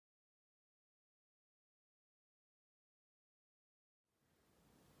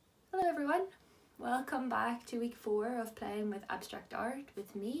Hello everyone, welcome back to week 4 of playing with abstract art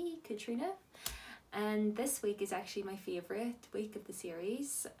with me, Katrina. And this week is actually my favourite week of the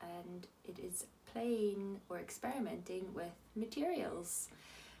series, and it is playing or experimenting with materials.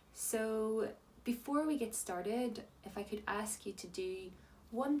 So before we get started, if I could ask you to do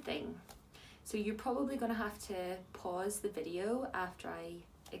one thing. So you're probably going to have to pause the video after I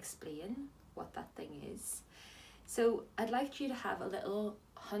explain what that thing is. So I'd like you to have a little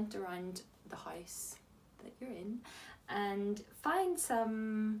hunt around the house that you're in and find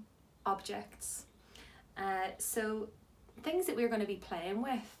some objects. So things that we're going to be playing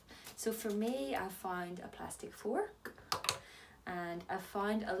with. So for me, I found a plastic fork, and I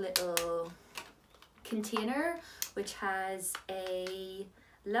found a little container which has a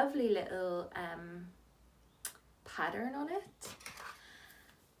lovely little pattern on it.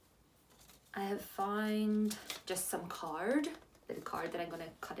 I have found just some card, the card that I'm going to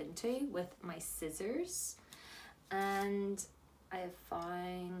cut into with my scissors, and I have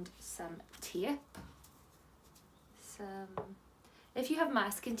found some tape. If you have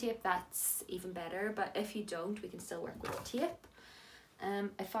masking tape, that's even better, but if you don't, we can still work with tape.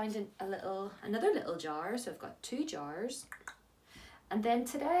 I found another little jar, so I've got 2 jars. And then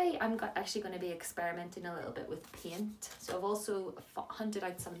today I'm actually going to be experimenting a little bit with paint. So I've also hunted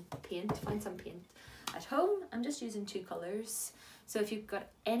out some paint, found some paint at home. I'm just using 2 colours. So if you've got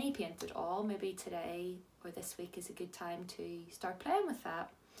any paint at all, maybe today or this week is a good time to start playing with that.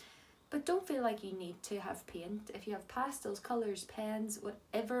 But don't feel like you need to have paint. If you have pastels, colours, pens,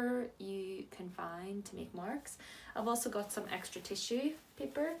 whatever you can find to make marks. I've also got some extra tissue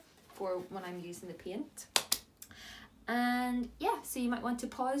paper for when I'm using the paint. And yeah, so you might want to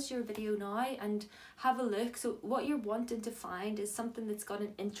pause your video now and have a look. So what you're wanting to find is something that's got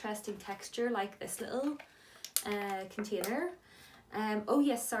an interesting texture, like this little container. Oh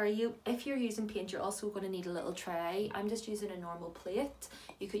yes, sorry, if you're using paint, you're also going to need a little tray. I'm just using a normal plate.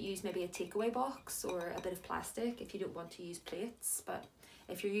 You could use maybe a takeaway box or a bit of plastic if you don't want to use plates, but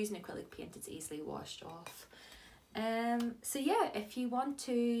if you're using acrylic paint, it's easily washed off. So yeah, if you want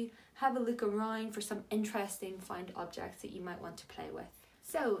to have a look around for some interesting found objects that you might want to play with.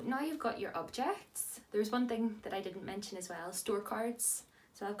 So now you've got your objects. There's one thing that I didn't mention as well, store cards.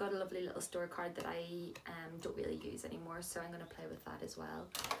 So I've got a lovely little store card that I don't really use anymore, so I'm going to play with that as well.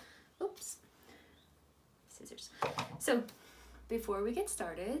 Oops, scissors. So before we get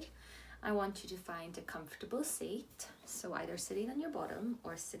started, I want you to find a comfortable seat. So either sitting on your bottom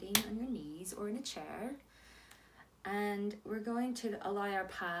or sitting on your knees or in a chair. And we're going to allow our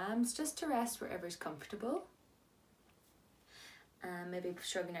palms just to rest wherever's comfortable. Maybe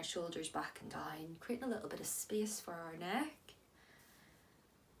shrugging our shoulders back and down, creating a little bit of space for our neck.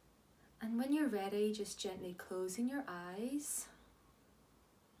 And when you're ready, just gently closing your eyes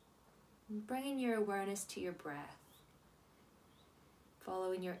and bringing your awareness to your breath.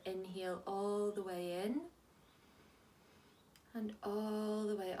 Following your inhale all the way in and all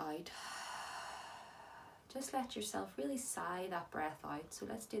the way out. Just let yourself really sigh that breath out. So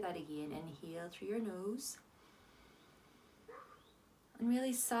let's do that again. Inhale through your nose. And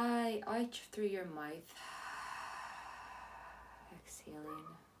really sigh out through your mouth. Exhaling.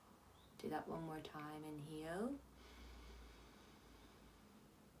 Do that one more time. Inhale.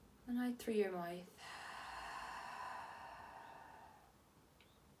 And out through your mouth.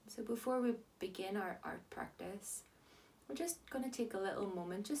 So before we begin our art practice, we're just going to take a little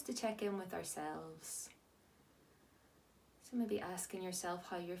moment just to check in with ourselves. So maybe asking yourself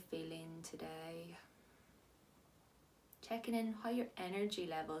how you're feeling today. Checking in how your energy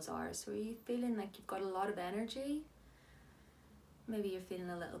levels are. So are you feeling like you've got a lot of energy? Maybe you're feeling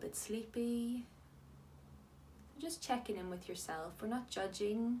a little bit sleepy. Just checking in with yourself. We're not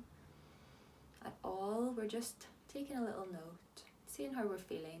judging at all. We're just taking a little note. Seeing how we're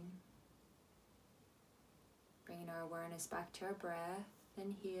feeling. Bringing our awareness back to our breath.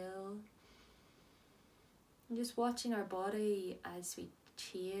 Inhale. And just watching our body as we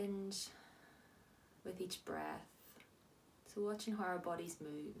change with each breath. So watching how our bodies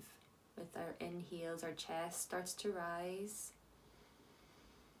move. With our inhales, our chest starts to rise.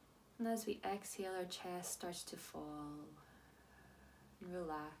 And as we exhale, our chest starts to fall. And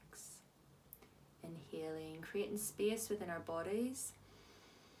relax. Inhaling, creating space within our bodies.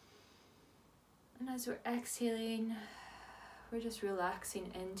 And as we're exhaling, we're just relaxing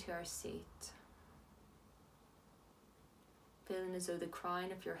into our seat. Feeling as though the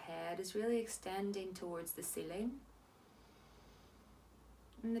crown of your head is really extending towards the ceiling.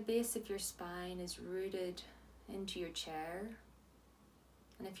 And the base of your spine is rooted into your chair.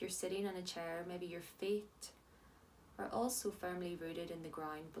 And if you're sitting on a chair, maybe your feet are also firmly rooted in the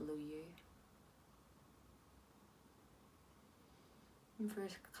ground below you. And for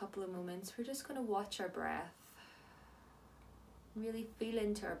a couple of moments, we're just going to watch our breath, really feel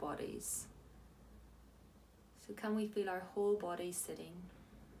into our bodies. So can we feel our whole body sitting?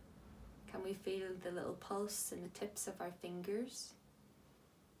 Can we feel the little pulse in the tips of our fingers?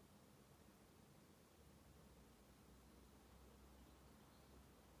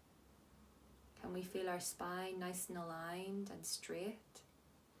 Can we feel our spine nice and aligned and straight?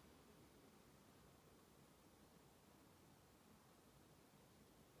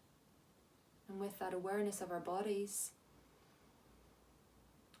 And with that awareness of our bodies,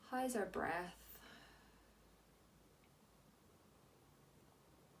 how's our breath?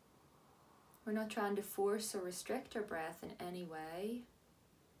 We're not trying to force or restrict our breath in any way.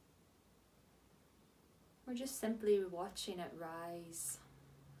 We're just simply watching it rise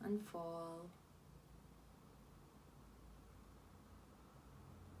and fall.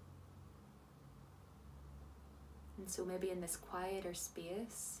 And so maybe in this quieter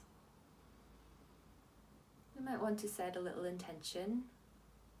space, we might want to set a little intention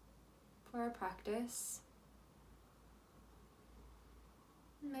for our practice.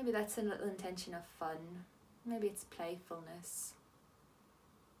 Maybe that's a little intention of fun. Maybe it's playfulness.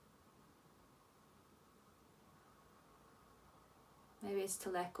 Maybe it's to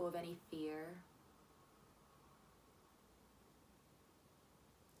let go of any fear.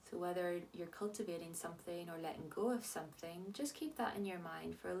 So whether you're cultivating something or letting go of something, just keep that in your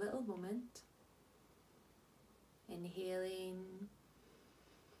mind for a little moment. Inhaling,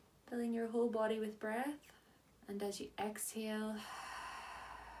 filling your whole body with breath, and as you exhale,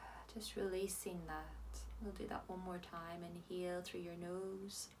 just releasing that. We'll do that one more time. Inhale through your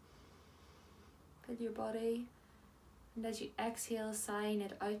nose, fill your body, and as you exhale, sighing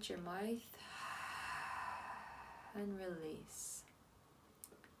it out your mouth, and release.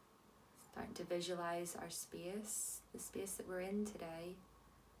 Starting to visualize our space, the space that we're in today.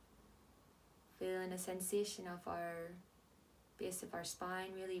 Feeling a sensation of our base of our spine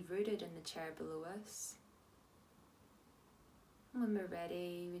really rooted in the chair below us. And when we're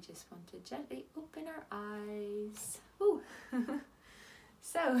ready, we just want to gently open our eyes. Ooh.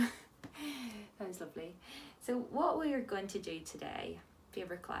 So, that was lovely. So what we are going to do today,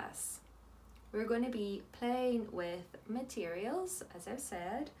 favourite class, we're going to be playing with materials, as I've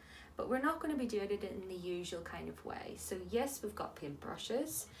said, but we're not going to be doing it in the usual kind of way. So yes, we've got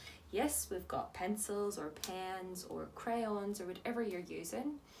paintbrushes. Yes, we've got pencils or pens or crayons or whatever you're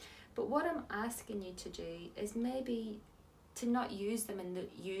using. But what I'm asking you to do is maybe to not use them in the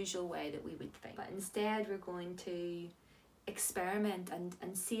usual way that we would think. But instead we're going to experiment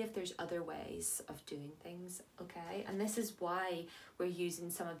and see if there's other ways of doing things, okay? And this is why we're using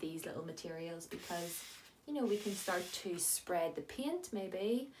some of these little materials, because, you know, we can start to spread the paint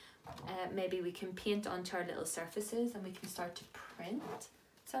maybe. Maybe we can paint onto our little surfaces and we can start to print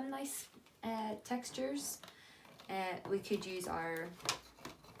some nice textures. We could use our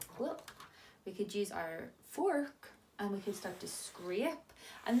fork and we could start to scrape,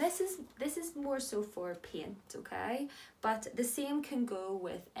 and this is more so for paint, okay? But the same can go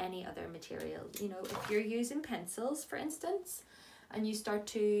with any other material. You know, if you're using pencils, for instance, and you start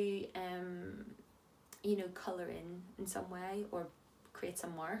to you know, color in some way or create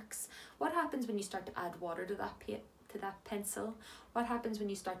some marks, what happens when you start to add water to that pencil? What happens when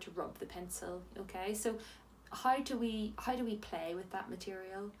you start to rub the pencil? Okay, so how do we play with that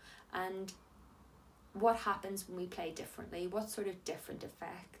material, and what happens when we play differently? What sort of different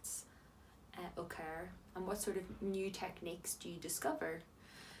effects occur, and what sort of new techniques do you discover?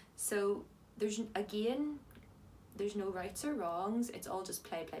 So there's no rights or wrongs. It's all just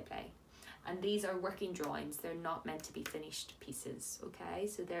play. And these are working drawings. They're not meant to be finished pieces, okay?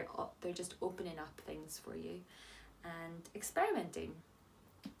 So they're just opening up things for you and experimenting.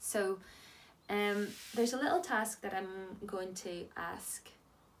 So there's a little task that I'm going to ask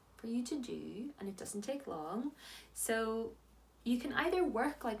for you to do, and it doesn't take long. So you can either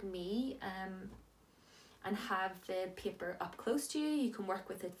work like me and have the paper up close to you. You can work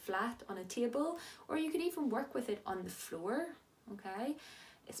with it flat on a table, or you could even work with it on the floor, okay?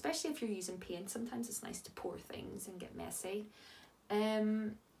 Especially if you're using paint, sometimes it's nice to pour things and get messy.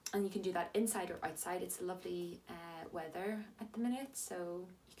 And you can do that inside or outside. It's lovely weather at the minute, so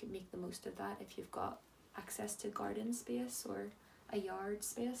you can make the most of that if you've got access to garden space or a yard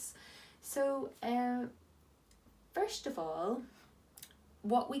space. So first of all,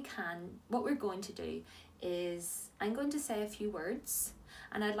 what we're going to do is I'm going to say a few words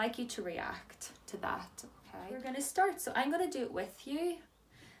and I'd like you to react to that, okay? We're going to start, so I'm going to do it with you,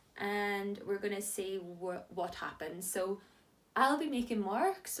 and we're going to see what happens. So I'll be making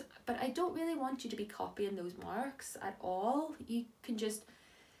marks, but I don't really want you to be copying those marks at all. You can just,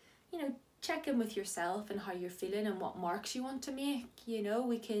 you know, check in with yourself and how you're feeling and what marks you want to make. You know,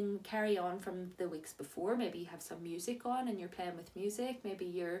 we can carry on from the weeks before. Maybe you have some music on and you're playing with music. Maybe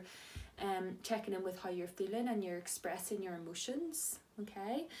you're checking in with how you're feeling and you're expressing your emotions.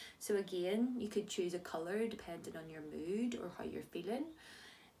 Okay, so again, you could choose a colour depending on your mood or how you're feeling,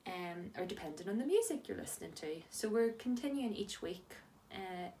 or depending on the music you're listening to. So we're continuing each week,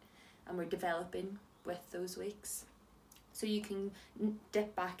 and we're developing with those weeks. So you can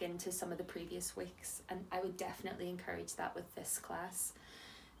dip back into some of the previous weeks, and I would definitely encourage that with this class.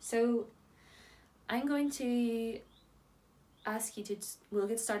 So I'm going to ask you to, we'll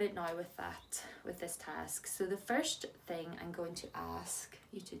get started now with this task. So the first thing I'm going to ask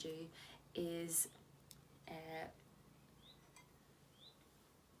you to do is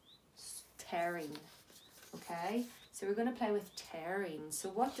tearing. Okay, so we're going to play with tearing. So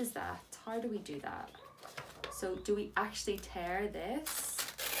what does that, how do we do that? So do we actually tear this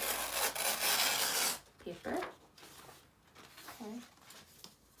paper? Okay.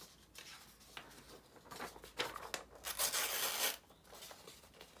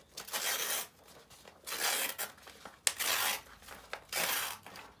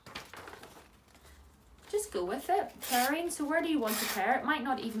 Just go with it, tearing. So where do you want to tear? It might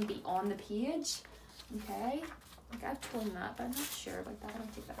not even be on the page. Okay, like I've torn that, but I'm not sure about that. I'll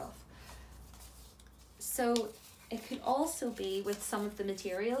take that off. So it could also be with some of the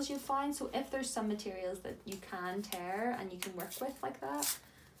materials you find. So if there's some materials that you can tear and you can work with like that,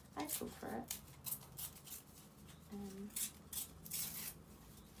 I'd go for it.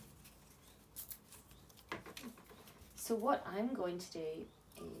 So what I'm going to do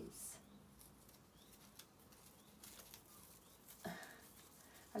is,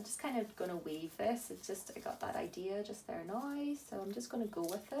 I'm just kind of going to weave this. It's just, I got that idea just there now, so I'm just going to go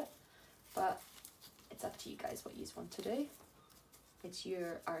with it. But it's up to you guys what you want to do. It's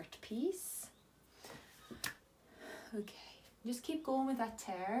your art piece. Okay, just keep going with that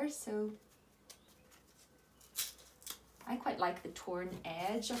tear. So I quite like the torn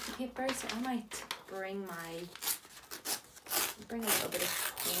edge of the paper, so I might bring a little bit of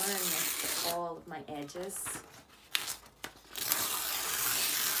torn to all of my edges.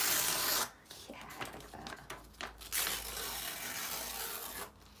 Yeah, I like that.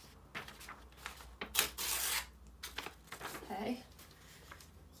 Okay.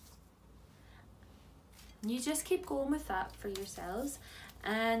 You just keep going with that for yourselves.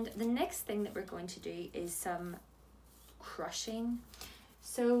 And the next thing that we're going to do is some crushing.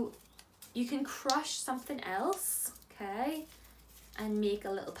 So you can crush something else, okay, and make a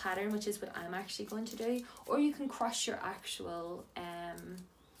little pattern, which is what I'm actually going to do. Or you can crush your actual,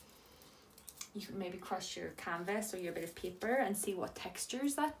 you can maybe crush your canvas or your bit of paper and see what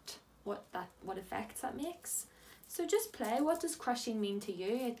textures what effects that makes. So just play. What does crushing mean to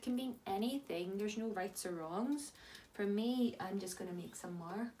you? It can mean anything. There's no rights or wrongs. For me, I'm just going to make some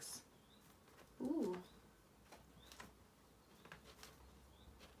marks. Ooh.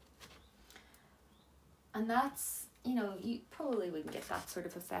 And that's, you know, you probably wouldn't get that sort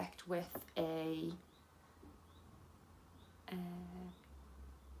of effect with a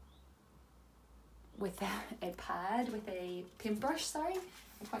pad, with a paintbrush, sorry.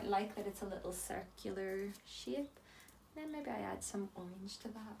 I quite like that it's a little circular shape. Then maybe I add some orange to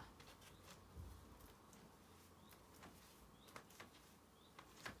that.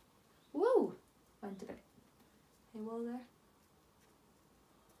 Woo! Went a bit haywire there.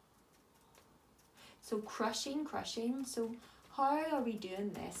 So crushing. So how are we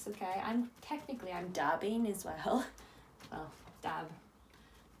doing this? Okay, I'm dabbing as well. Well, dab.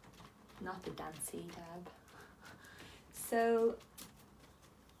 Not the dancey dab. So,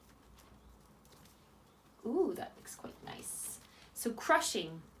 ooh, that looks quite nice. So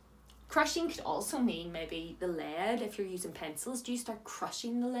crushing could also mean maybe the lead. If you're using pencils, do you start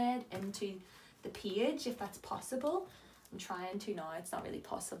crushing the lead into the page if that's possible? I'm trying to now, it's not really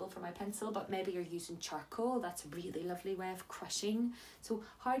possible for my pencil, but maybe you're using charcoal. That's a really lovely way of crushing. So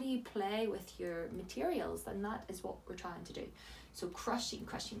how do you play with your materials? And that is what we're trying to do. So crushing.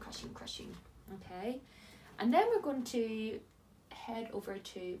 Okay, and then we're going to head over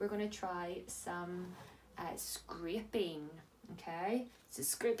to, we're going to try some scraping. Okay, so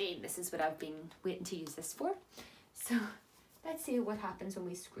scraping, this is what I've been waiting to use this for. So let's see what happens when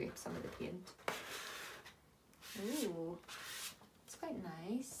we scrape some of the paint. Ooh, it's quite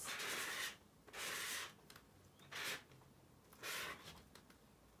nice.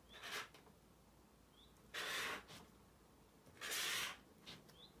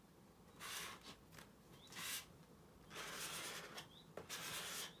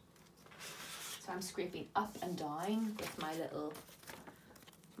 So I'm scraping up and down with my little,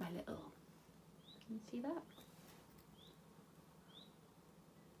 can you see that?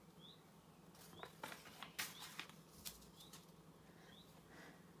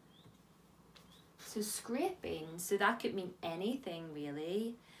 So scraping, so that could mean anything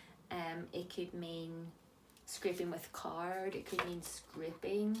really. It could mean scraping with card, it could mean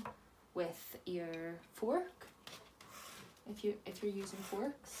scraping with your fork. If you're using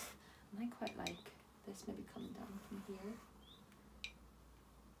forks. And I quite like this maybe coming down from here.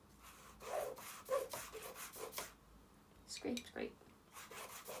 Scrape, scrape.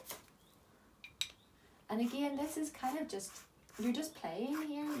 And again, this is kind of just, you're just playing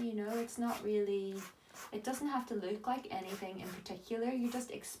here, you know, it's not really, it doesn't have to look like anything in particular. You're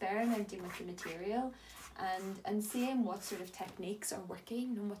just experimenting with the material and seeing what sort of techniques are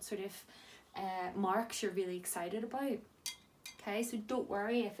working and what sort of marks you're really excited about. Okay, so don't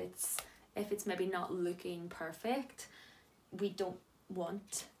worry if it's maybe not looking perfect. We're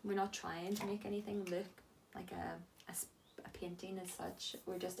not trying to make anything look like a painting as such.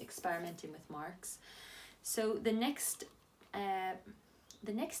 We're just experimenting with marks. So the next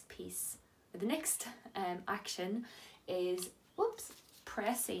piece, the next action is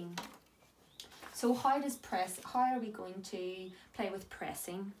pressing. So how are we going to play with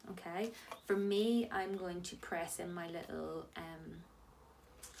pressing? Okay, for me, I'm going to press in my little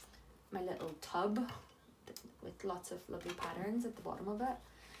tub with lots of lovely patterns at the bottom of it.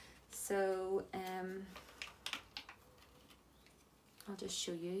 So I'll just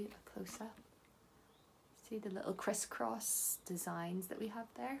show you a close-up. See the little crisscross designs that we have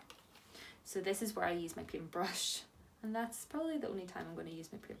there? So this is where I use my paintbrush, and that's probably the only time I'm going to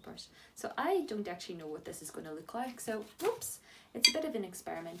use my paintbrush. So I don't actually know what this is going to look like, so whoops, it's a bit of an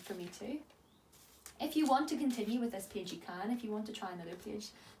experiment for me too. If you want to continue with this page, you can. If you want to try another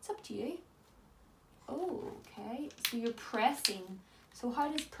page, it's up to you. Oh, okay, so you're pressing. So how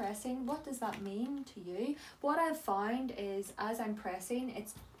does pressing, what does that mean to you? What I've found is as I'm pressing,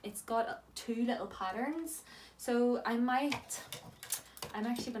 it's got two little patterns. So I'm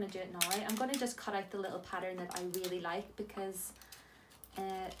actually going to do it now. I'm going to just cut out the little pattern that I really like, because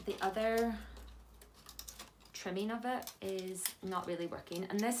the other trimming of it is not really working.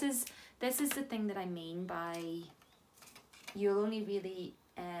 And this is the thing that I mean by you'll only really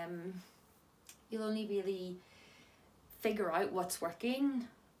figure out what's working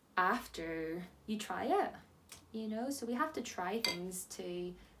after you try it, you know. So we have to try things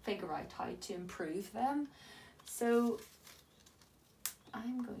to figure out how to improve them. So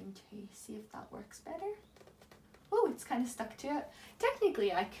I'm going to see if that works better. Oh, it's kind of stuck to it.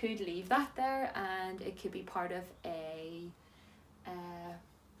 Technically I could leave that there and it could be part of a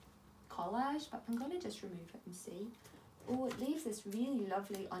collage, but I'm going to just remove it and see. Oh, it leaves this really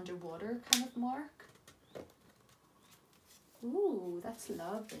lovely underwater kind of mark. Ooh, that's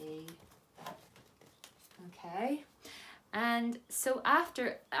lovely. Okay, and so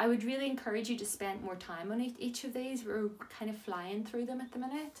after, I would really encourage you to spend more time on each of these. We're kind of flying through them at the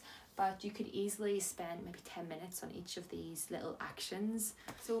minute, but you could easily spend maybe 10 minutes on each of these little actions.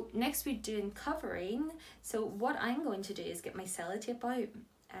 So next we're doing covering. So what I'm going to do is get my sellotape out,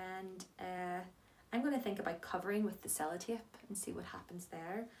 and I'm going to think about covering with the sellotape and see what happens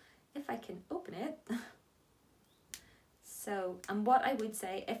there, if I can open it. So, and what I would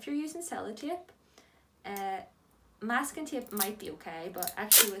say, if you're using sellotape, masking tape might be okay, but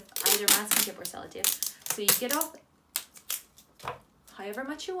actually with either masking tape or sellotape, so you get off however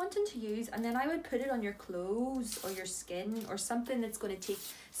much you're wanting to use, and then I would put it on your clothes or your skin or something that's going to take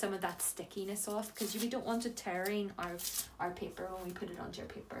some of that stickiness off, because we don't want it tearing our paper when we put it onto our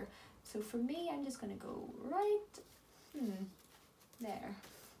paper. So for me, I'm just going to go right there.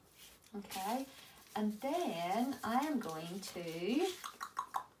 Okay. And then I am going to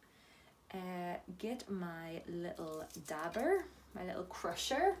get my little dabber, my little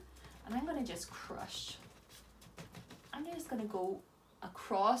crusher, and I'm going to just crush. I'm just going to go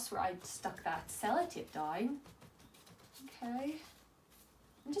across where I stuck that sellotape down. Okay.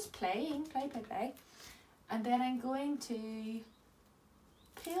 I'm just playing, play. And then I'm going to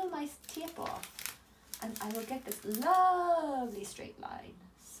peel my tape off, and I will get this lovely straight line.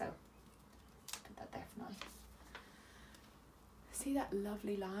 So there for now. See that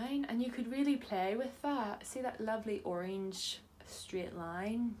lovely line? And you could really play with that. See that lovely orange straight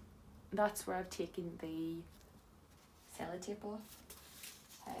line? That's where I've taken the sellotape off.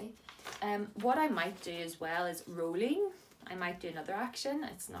 Okay. What I might do as well is rolling. I might do another action.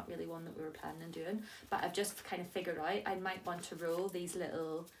 It's not really one that we were planning on doing, but I've just kind of figured out I might want to roll these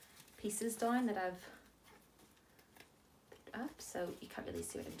little pieces down that I've put up, so you can't really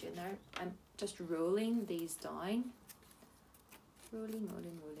see what I'm doing there. I'm just rolling these down. Rolling,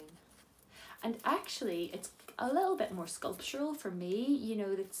 rolling, rolling. And actually, it's a little bit more sculptural for me, you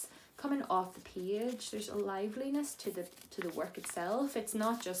know, that's coming off the page. There's a liveliness to the work itself. It's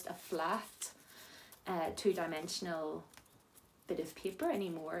not just a flat, two-dimensional bit of paper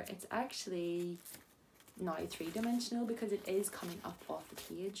anymore. It's actually now three-dimensional because it is coming up off the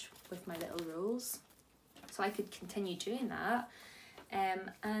page with my little rolls. So I could continue doing that.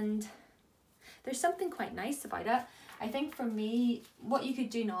 And there's something quite nice about it. I think for me, what you could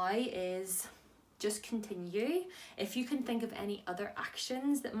do now is just continue. If you can think of any other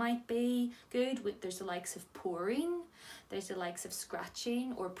actions that might be good, there's the likes of pouring, there's the likes of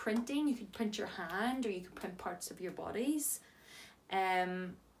scratching or printing. You could print your hand, or you could print parts of your bodies.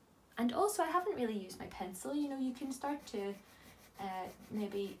 And also, I haven't really used my pencil. You know, you can start to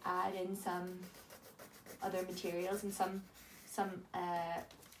maybe add in some other materials and some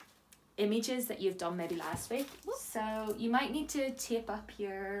images that you've done maybe last week. So you might need to tape up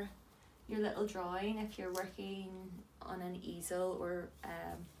your little drawing if you're working on an easel or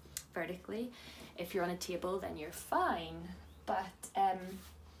vertically. If you're on a table, then you're fine. But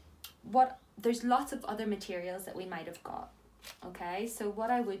there's lots of other materials that we might have got. Okay, so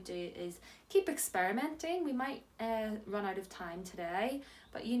what I would do is keep experimenting. We might run out of time today,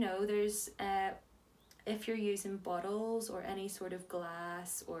 but you know, there's if you're using bottles or any sort of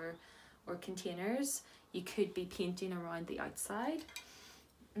glass or containers, you could be painting around the outside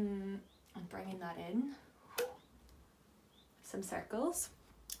and bringing that in. Some circles.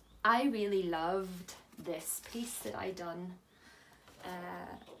 I really loved this piece that I done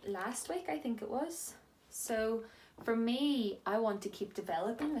last week, I think it was. So for me, I want to keep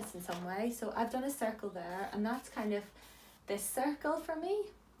developing this in some way. So I've done a circle there, and that's kind of this circle for me.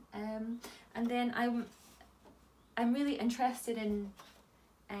 And then I'm really interested in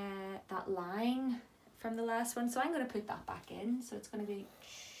that line from the last one, so I'm going to put that back in. So it's going to be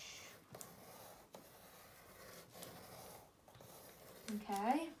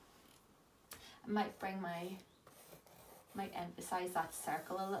okay. I might might emphasize that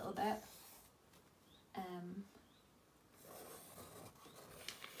circle a little bit.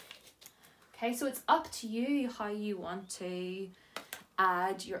 Okay, so it's up to you how you want to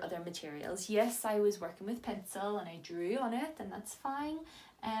add your other materials. Yes, I was working with pencil and I drew on it, and that's fine.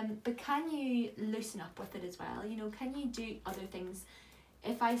 But can you loosen up with it as well? You know, can you do other things?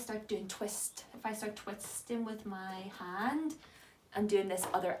 If I start twisting with my hand, I'm doing this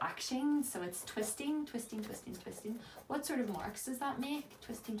other action, so it's twisting, twisting, twisting, twisting. What sort of marks does that make?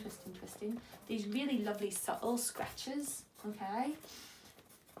 Twisting, twisting, twisting. These really lovely subtle scratches, okay?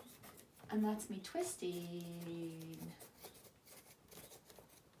 And that's me twisting.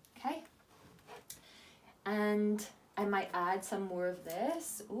 Okay. And I might add some more of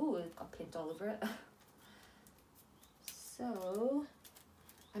this. Ooh, it's got paint all over it. So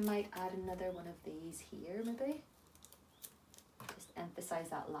I might add another one of these here, maybe. Just emphasize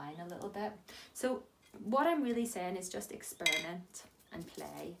that line a little bit. So what I'm really saying is just experiment and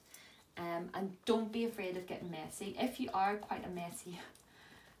play. And don't be afraid of getting messy. If you are quite a messy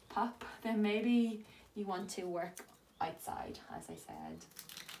pup, then maybe you want to work outside, as I said,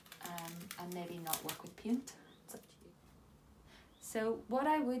 and maybe not work with paint. It's up to you. So what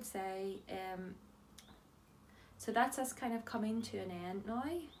I would say, so that's us kind of coming to an end now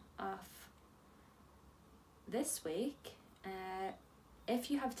of this week.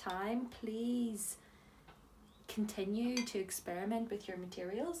 If you have time, please continue to experiment with your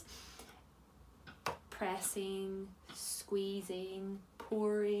materials. Pressing, squeezing,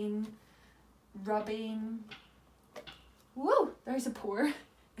 pouring, rubbing. Whoa, there's a pour.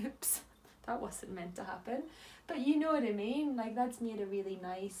 Oops, that wasn't meant to happen. But you know what I mean, like that's made a really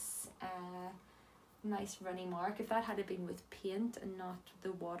nice nice runny mark. If that had been with paint and not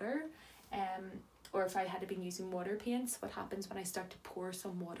the water, or if I had been using water paints, what happens when I start to pour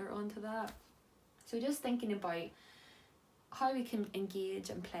some water onto that? So just thinking about how we can engage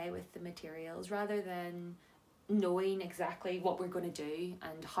and play with the materials rather than knowing exactly what we're going to do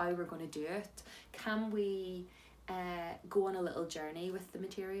and how we're going to do it. Can we go on a little journey with the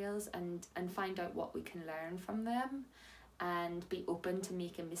materials and find out what we can learn from them, and be open to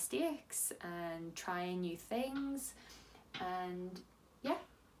making mistakes and trying new things? And yeah,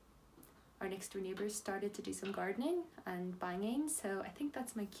 our next door neighbours started to do some gardening and banging, so I think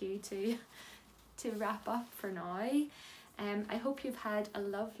that's my cue to wrap up for now. I hope you've had a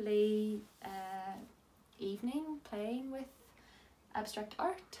lovely evening playing with abstract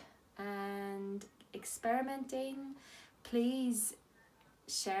art and experimenting. Please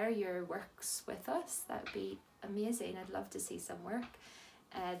share your works with us. That would be amazing. I'd love to see some work.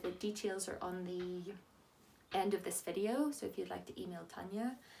 The details are on the end of this video, so if you'd like to email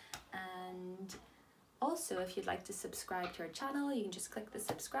Tanya. And also if you'd like to subscribe to our channel, you can just click the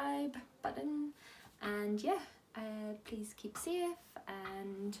subscribe button. And yeah, please keep safe,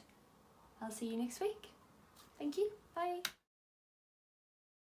 and I'll see you next week. Thank you. Bye.